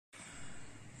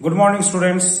Good morning,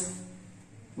 students.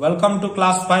 Welcome to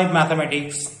class 5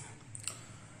 mathematics.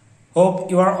 Hope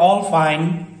you are all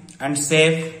fine and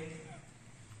safe.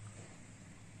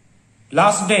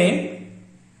 Last day,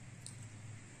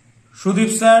 Shudip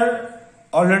sir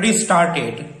already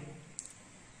started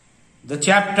the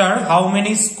chapter How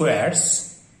Many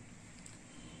Squares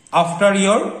after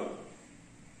your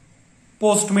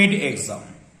post-mid exam.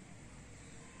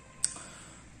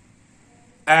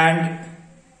 And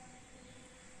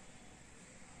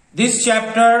this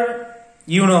chapter,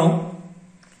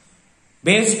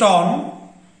 based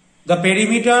on the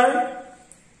perimeter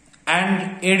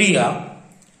and area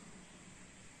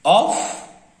of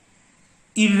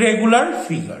irregular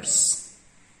figures.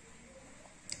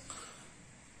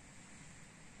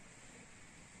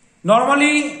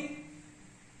 Normally,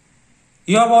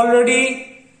 you have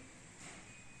already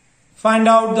find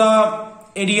out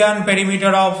the area and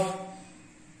perimeter of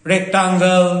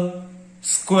rectangle,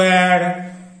 square,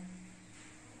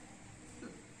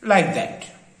 like that.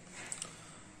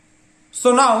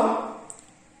 So now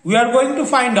we are going to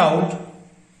find out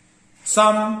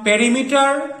some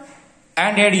perimeter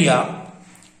and area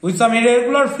with some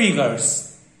irregular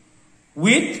figures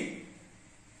with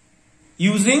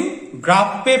using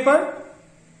graph paper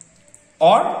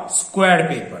or square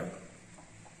paper.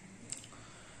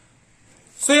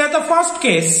 So here the first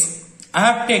case I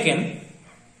have taken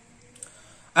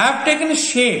a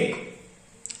shape,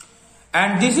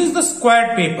 and this is the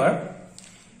square paper.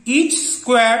 Each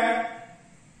square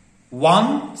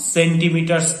 1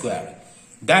 centimeter square.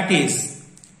 That is,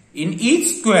 in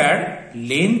each square,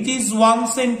 length is 1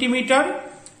 centimeter,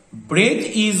 breadth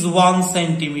is 1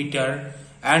 centimeter,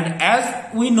 and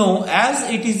as we know, as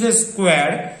it is a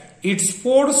square, its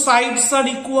 4 sides are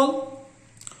equal.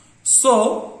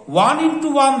 So 1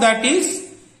 into 1, that is,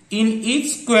 in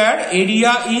each square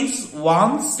area is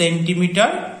 1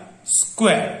 centimeter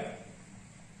square.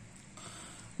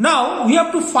 Now we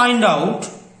have to find out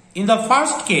in the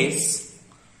first case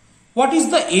what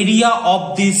is the area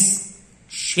of this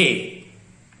shape.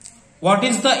 What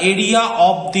is the area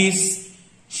of this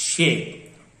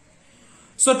shape?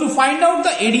 So to find out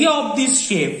the area of this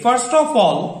shape, first of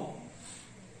all,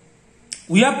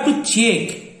 we have to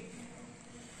check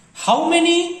how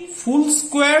many full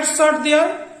squares are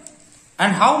there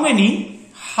and how many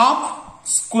half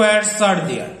squares are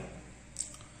there.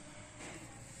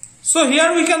 So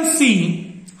here we can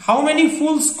see how many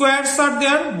full squares are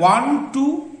there. 1,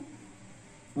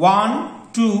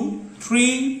 2,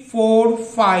 3, 4,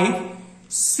 5,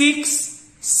 6,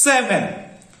 7.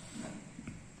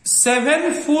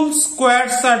 7 full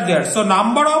squares are there. So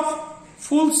number of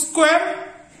full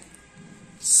square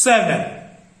 7.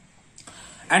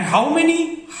 And how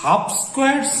many half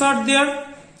squares are there?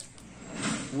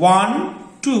 1,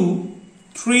 2,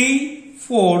 3,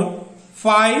 4,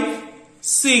 5,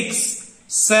 6,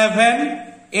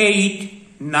 7,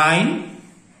 8, 9,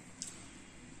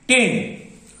 10.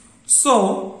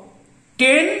 So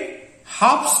 10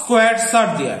 half squares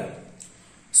are there.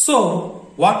 So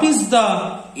what is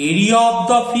the area of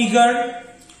the figure?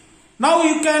 Now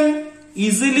you can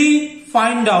easily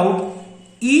find out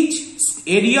each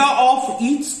area of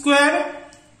each square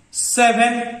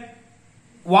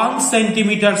 1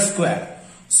 centimeter square.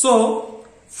 So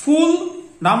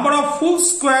number of full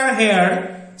square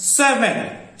here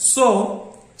 7.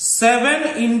 So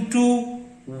 7 into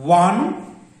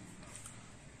 1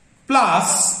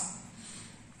 plus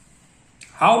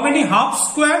how many half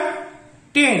square?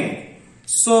 10.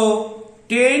 So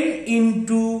 10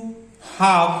 into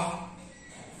half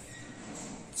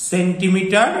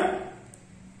centimeter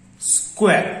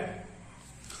square.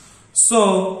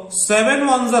 So 7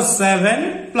 ones are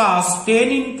 7 plus 10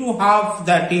 into half,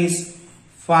 that is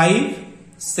 5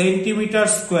 centimeter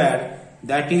square,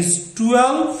 that is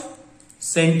 12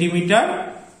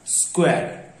 centimeter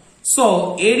square.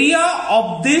 So area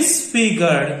of this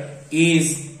figure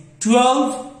is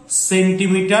 12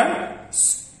 centimeter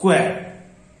square.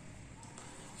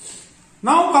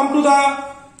 Now come to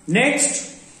the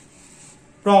next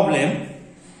problem.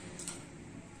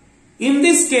 In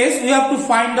this case, we have to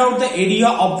find out the area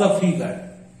of the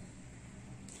figure.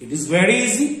 It is very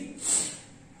easy.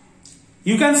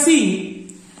 You can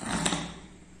see,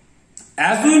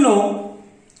 as we know,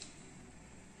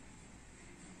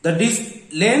 the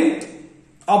length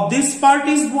of this part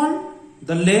is 1,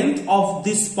 the length of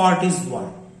this part is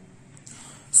 1.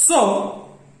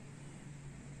 So,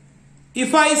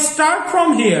 if I start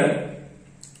from here,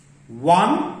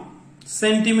 1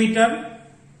 centimeter,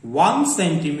 1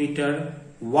 centimeter,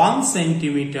 1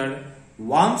 centimeter,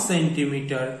 1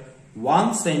 centimeter,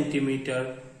 1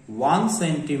 centimeter, 1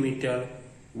 centimeter,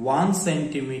 1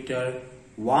 centimeter,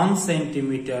 1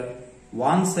 centimeter,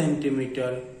 1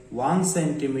 centimeter, 1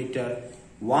 centimeter,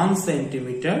 1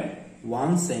 centimeter,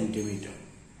 1 centimeter.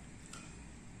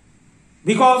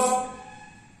 Because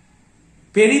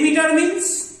perimeter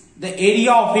means the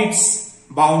area of its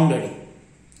boundary.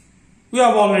 We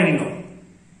have already known.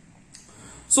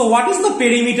 So what is the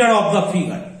perimeter of the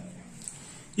figure?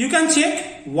 You can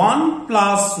check 1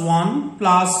 plus 1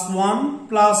 plus 1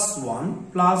 plus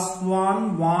 1 plus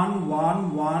 1, 1,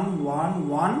 1, 1, 1,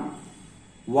 1,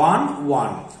 1,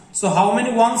 1. So how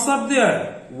many ones are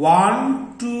there?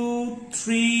 1, 2,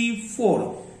 3,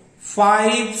 4,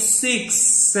 5, 6,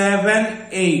 7,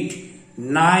 8,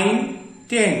 9,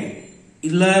 10,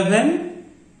 11,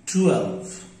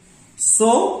 12.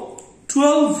 So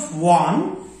 12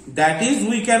 1, that is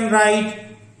we can write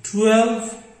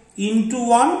 12 into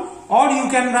 1, or you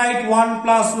can write 1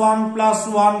 plus 1 plus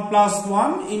 1 plus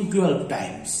 1 in 12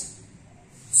 times.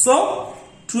 So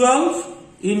 12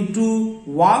 into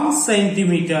 1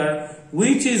 centimeter,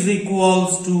 which is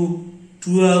equals to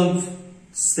 12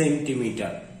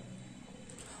 centimeter.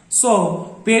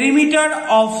 So perimeter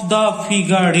of the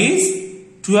figure is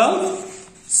 12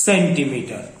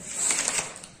 centimeter.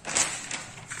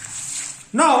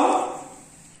 Now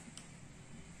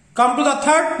come to the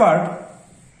third part,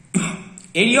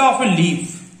 area of a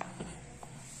leaf.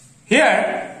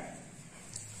 Here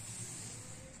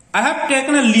I have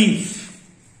taken a leaf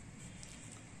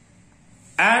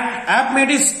and I have made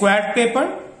a square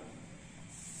paper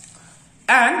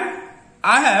and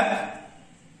I have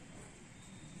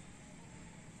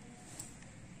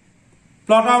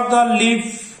plot out the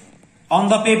leaf on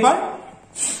the paper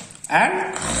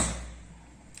and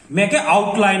make an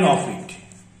outline of it.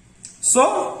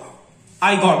 So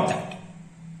I got that.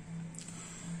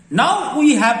 Now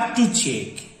we have to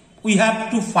check, we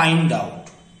have to find out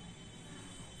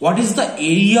what is the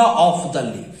area of the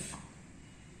leaf.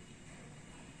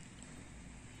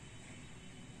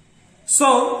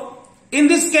 So in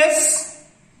this case,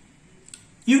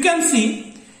 you can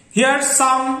see here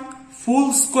some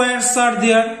full squares are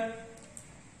there,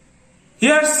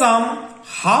 here some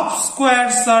half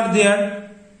squares are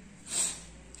there.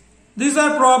 These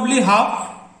are probably half.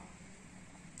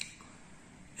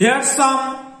 Here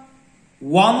some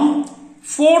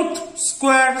 1/4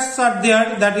 squares are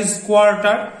there, that is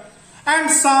quarter,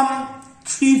 and some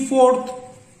 3/4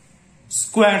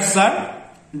 squares are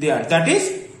there, that is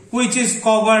which is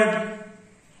covered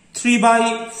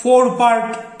 3/4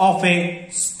 part of a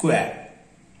square.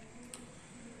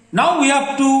 Now we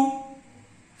have to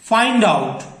find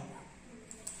out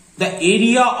the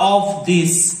area of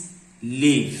this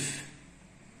leaf.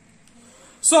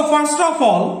 So first of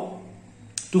all,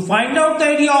 to find out the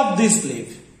area of this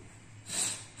leaf,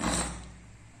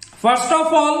 first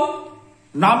of all,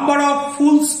 number of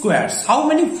full squares. How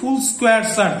many full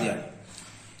squares are there?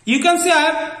 You can see I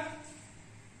have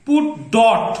put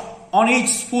dot on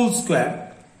each full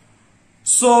square.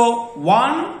 So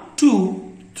 1,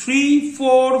 2, 3,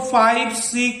 4, 5,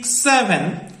 6,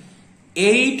 7,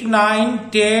 8, 9,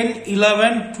 10,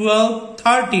 11, 12,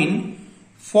 13,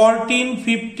 14,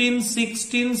 15,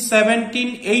 16,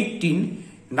 17, 18,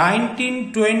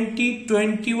 19, 20,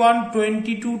 21,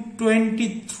 22,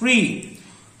 23.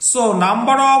 So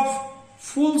number of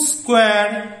full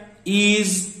square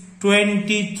is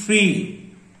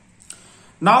 23.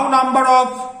 Now number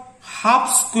of half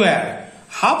square.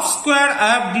 Half square I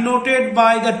have denoted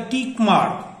by the tick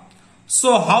mark.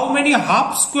 So how many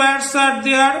half squares are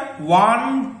there?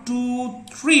 1, 2,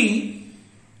 3,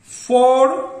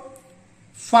 4,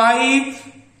 5,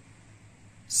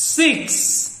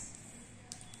 6,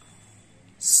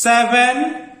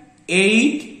 7,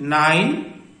 8,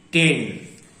 9, 10.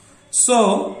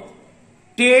 So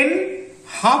 10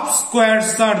 half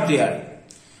squares are there.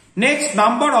 Next,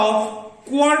 number of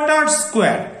quarter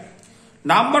square.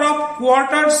 Number of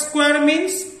quarter square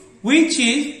means which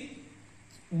is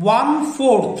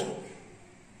 1/4.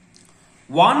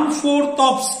 1/4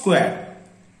 of square.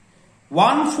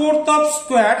 1/4 of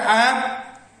square I have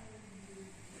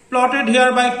plotted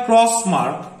here by cross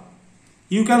mark.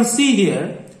 You can see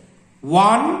here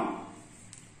 1,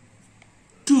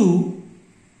 2,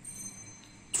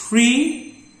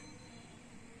 3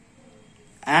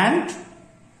 and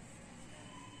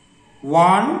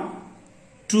 1,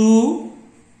 2,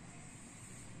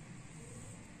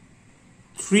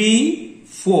 3,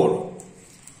 4.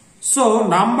 So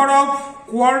number of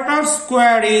quarter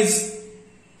square is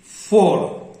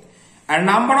 4 and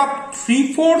number of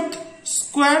 3/4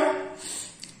 square.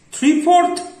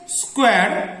 3/4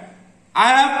 square I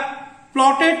have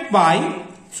plotted by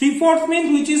 3/4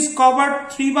 means which is covered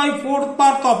 3/4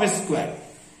 part of a square.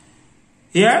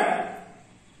 Here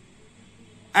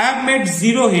I have made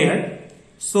 0 here.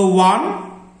 So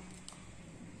 1,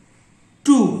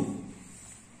 2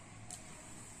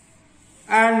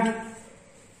 and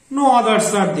no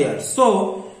others are there.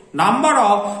 So number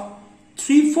of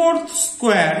 3/4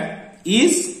 square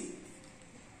is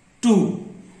 2.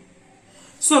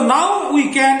 So now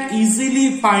we can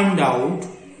easily find out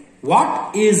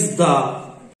what is the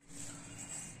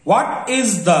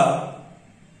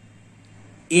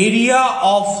area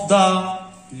of the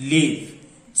leaf.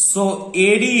 So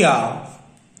area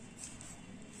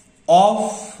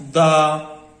of the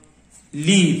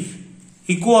leaf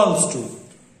equals to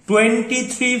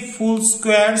 23 full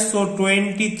square, so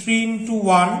 23 into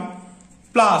 1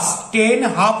 plus 10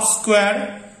 half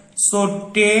square, so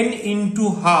 10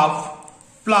 into half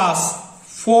plus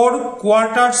 4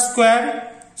 quarter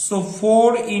square, so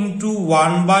 4 into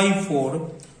 1/4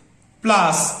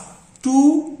 plus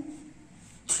 2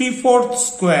 3/4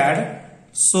 square,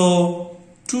 so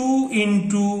 2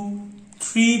 into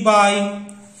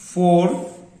 3/4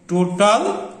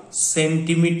 total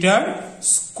centimeter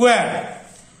square.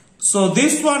 So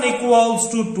this one equals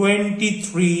to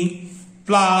 23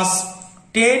 plus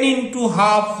 10 into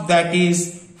half, that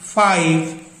is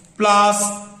 5, plus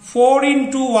 4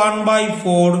 into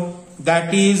 1/4,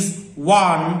 that is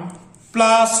 1,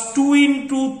 plus 2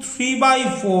 into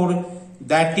 3/4,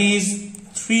 that is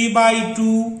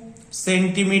 3/2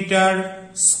 centimeter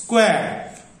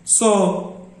square.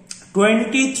 So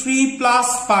 23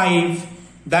 plus 5,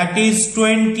 that is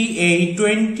 28,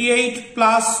 28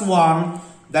 plus 1,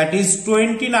 that is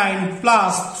 29,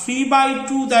 plus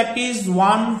 3/2, that is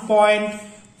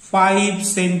 1.5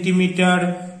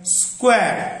 centimeter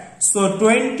square. So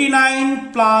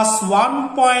 29 plus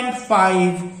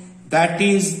 1.5, that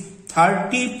is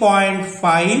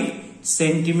 30.5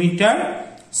 centimeter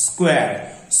square.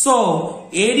 So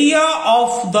area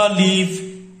of the leaf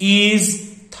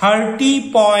is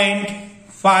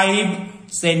 30.5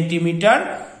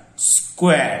 centimeter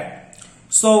square.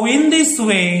 So in this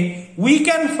way we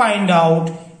can find out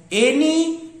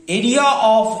any area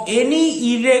of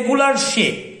any irregular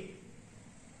shape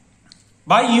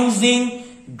by using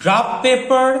graph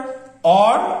paper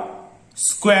or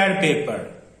square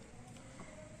paper.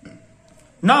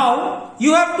 Now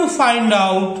you have to find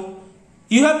out,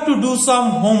 you have to do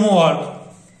some homework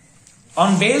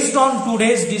based on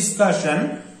today's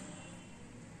discussion.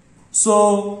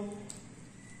 So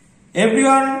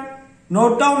everyone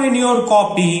note down in your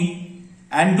copy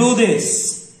and do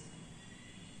this.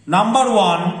 Number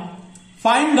 1,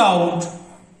 find out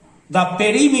the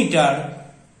perimeter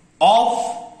of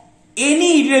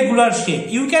any irregular shape.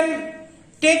 You can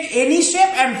take any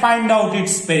shape and find out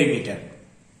its perimeter.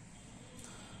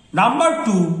 Number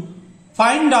 2,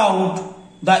 find out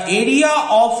the area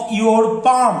of your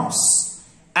palms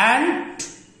and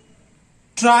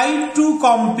try to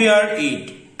compare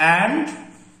it.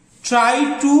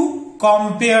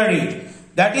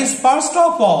 That is, first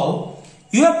of all,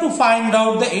 you have to find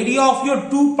out the area of your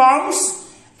two palms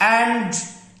and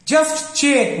just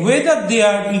check whether they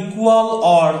are equal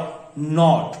or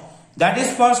not. That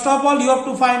is, first of all, you have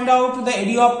to find out the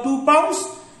area of two palms.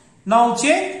 Now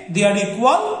check they are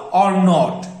equal or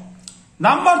not.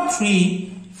 Number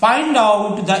 3, find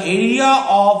out the area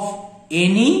of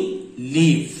any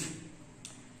leaf.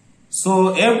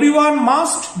 So everyone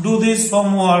must do this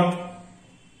homework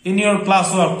in your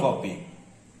classwork copy.